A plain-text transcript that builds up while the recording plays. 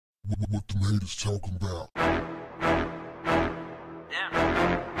What the haters talking about?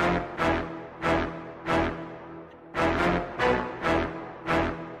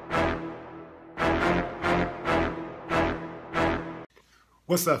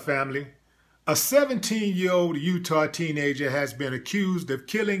 What's up, family? A 17-year-old Utah teenager has been accused of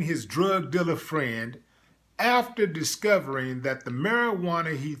killing his drug dealer friend after discovering that the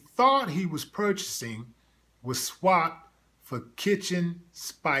marijuana he thought he was purchasing was swapped for kitchen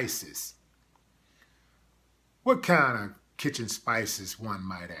spices. What kind of kitchen spices, one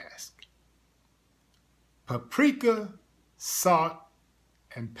might ask? Paprika, salt,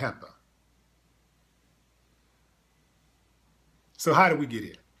 and pepper. So how did we get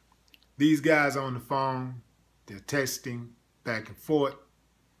here? These guys on the phone, they're texting back and forth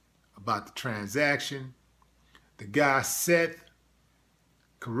about the transaction. The guy, Seth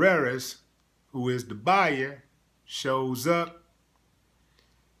Carreras, who is the buyer, shows up.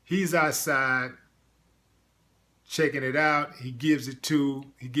 He's outside checking it out. He gives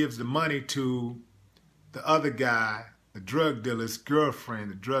the money to the other guy, the drug dealer's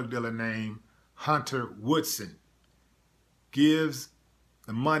girlfriend, the drug dealer named Hunter Woodson. Gives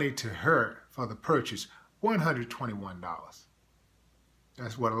the money to her for the purchase, $121.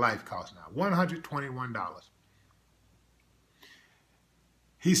 That's what a life costs now, $121.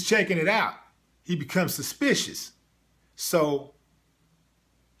 He's checking it out. He becomes suspicious. So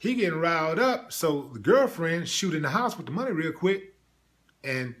he getting riled up. So the girlfriend shoot in the house with the money real quick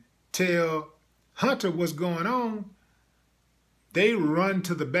and tell Hunter what's going on. They run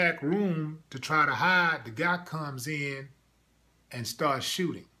to the back room to try to hide. The guy comes in and starts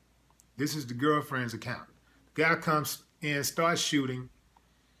shooting. This is the girlfriend's account. The guy comes in, starts shooting,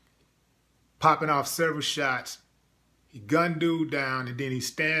 popping off several shots. He gunned dude down, and then he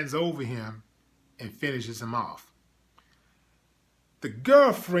stands over him and finishes him off. The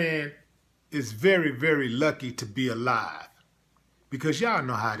girlfriend is very, very lucky to be alive, because y'all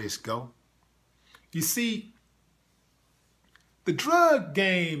know how this go. You see, the drug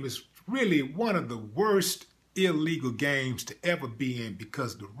game is really one of the worst illegal games to ever be in,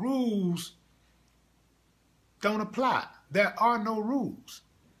 because the rules don't apply. There are no rules.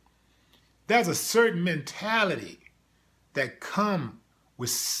 There's a certain mentality that come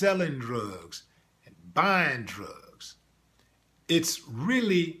with selling drugs and buying drugs. It's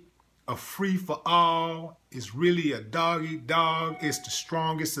really a free-for-all. It's really a dog-eat-dog. It's the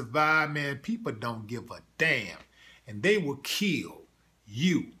strongest survive, man. People don't give a damn. And they will kill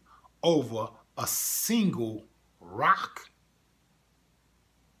you over a single rock.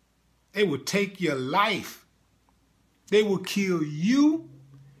 They will take your life. They will kill you,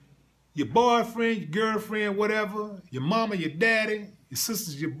 your boyfriend, your girlfriend, whatever, your mama, your daddy, your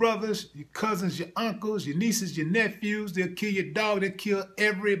sisters, your brothers, your cousins, your uncles, your nieces, your nephews. They'll kill your dog. They'll kill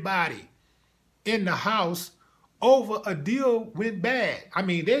everybody in the house over a deal went bad. I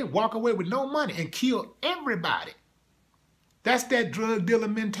mean, they walk away with no money and kill everybody. That's that drug dealer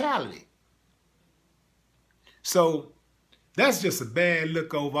mentality. So that's just a bad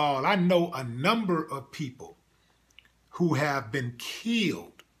look overall. I know a number of people who have been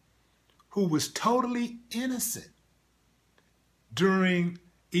killed who was totally innocent during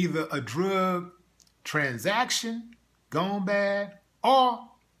either a drug transaction gone bad, or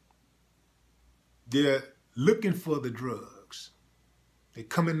they're looking for the drugs. They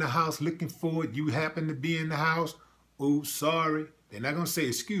come in the house looking for it. You happen to be in the house. Oh, sorry. They're not going to say,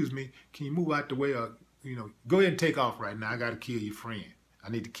 excuse me, can you move out the way, or go ahead and take off right now. I got to kill your friend. I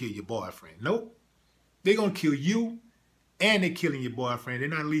need to kill your boyfriend. Nope. They're going to kill you, and they're killing your boyfriend. They're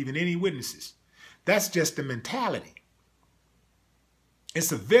not leaving any witnesses. That's just the mentality.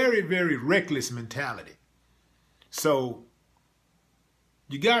 It's a very, very reckless mentality. So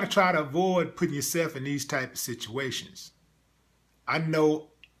you got to try to avoid putting yourself in these type of situations. I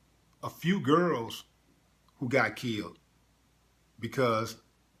know a few girls who got killed because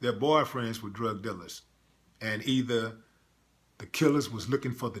their boyfriends were drug dealers. And either the killers was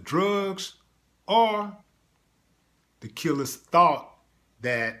looking for the drugs, or the killers thought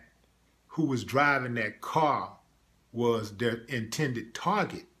that who was driving that car was their intended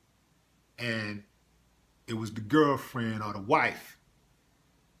target. And it was the girlfriend or the wife.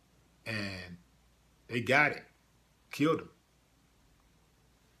 And they got it, killed him.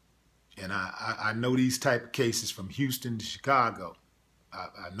 And I know these type of cases from Houston to Chicago.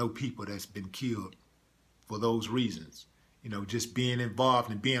 I know people that's been killed for those reasons. Just being involved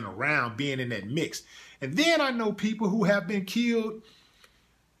and being around, being in that mix. And then I know people who have been killed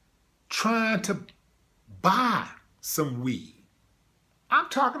trying to buy some weed. I'm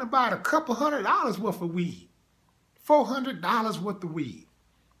talking about a couple $100 worth of weed. $400 worth of weed.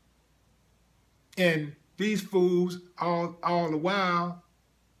 And these fools, all the while,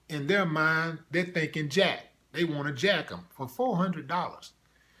 in their mind, they're thinking jack. They want to jack them for $400.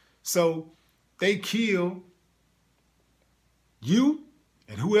 So they kill you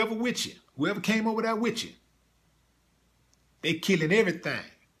and whoever with you, whoever came over there with you. They killing everything.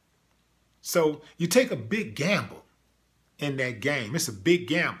 So you take a big gamble in that game. It's a big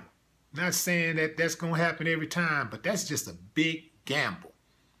gamble. Not saying that that's going to happen every time, but that's just a big gamble.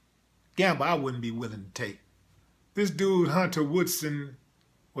 Gamble I wouldn't be willing to take. This dude, Hunter Woodson,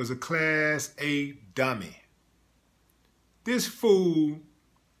 was a Class A dummy. This fool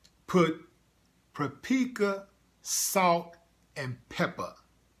put paprika, salt, and pepper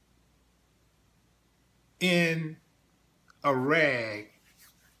in a rag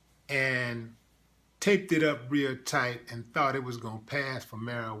and taped it up real tight and thought it was going to pass for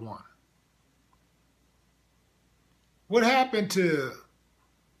marijuana. What happened to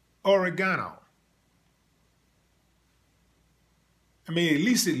oregano? I mean, at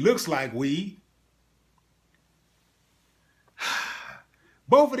least it looks like weed.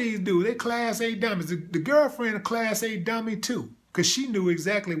 Both of these dudes, they Class A dummies. The girlfriend a Class A dummy too, because she knew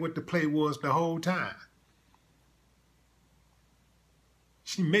exactly what the play was the whole time.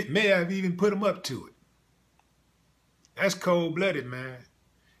 She may have even put him up to it. That's cold-blooded, man.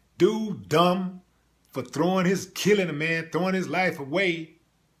 Dude dumb for killing a man, throwing his life away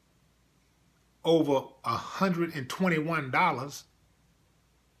over $121.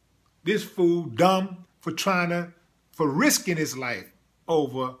 This fool dumb for risking his life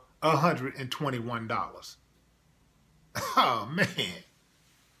over $121. Oh, man.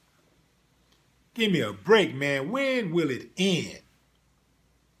 Give me a break, man. When will it end?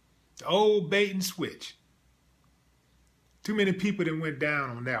 The old bait and switch. Too many people that went down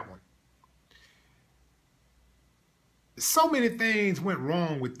on that one. So many things went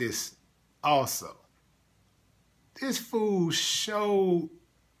wrong with this also. This fool showed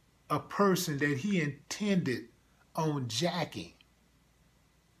a person that he intended on jacking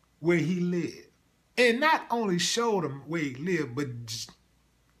where he lived. And not only showed him where he lived, but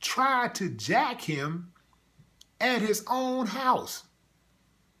tried to jack him at his own house.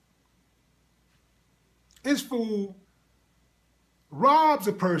 This fool robs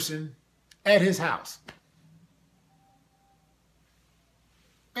a person at his house.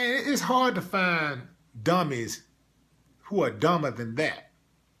 Man, it's hard to find dummies who are dumber than that.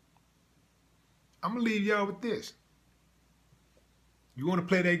 I'm going to leave y'all with this. You want to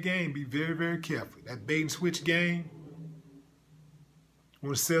play that game, be very, very careful. That bait and switch game, you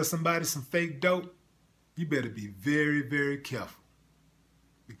want to sell somebody some fake dope, you better be very, very careful.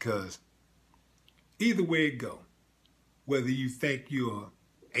 Because either way it go, whether you think you're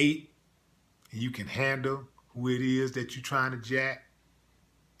 8 and you can handle who it is that you're trying to jack,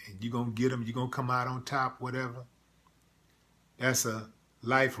 and you're going to get them, you're going to come out on top, whatever, that's a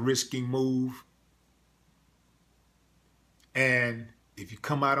life-risking move. And if you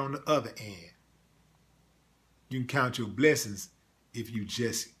come out on the other end, you can count your blessings if you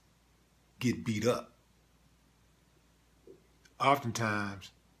just get beat up. Oftentimes,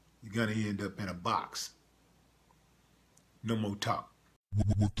 you're going to end up in a box. No more talk.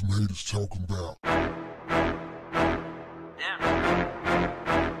 What the haters talking about? Damn.